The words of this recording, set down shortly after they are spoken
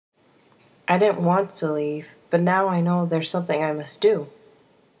I didn't want to leave, but now I know there's something I must do.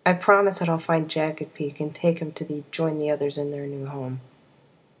 I promise that I'll find Jagged Peak and take him to join the others in their new home.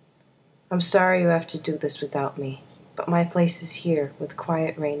 I'm sorry you have to do this without me, but my place is here with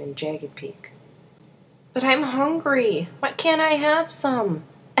Quiet Rain and Jagged Peak. But I'm hungry. Why can't I have some?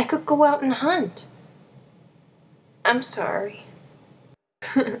 I could go out and hunt. I'm sorry.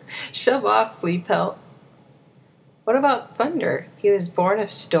 Shove off, flea pelt. What about Thunder? He was born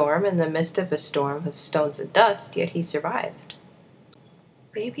of storm in the midst of a storm of stones and dust, yet he survived.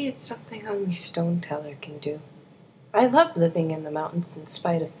 Maybe it's something only Stone Teller can do. I love living in the mountains in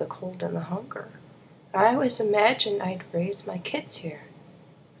spite of the cold and the hunger. I always imagined I'd raise my kids here.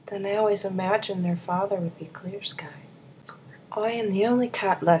 But then I always imagined their father would be Clear Sky. I am the only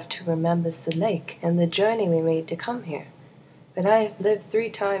cat left who remembers the lake and the journey we made to come here. But I have lived 3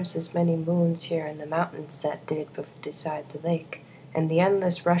 times as many moons here in the mountains that did beside the lake, and the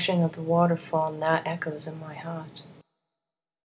endless rushing of the waterfall now echoes in my heart.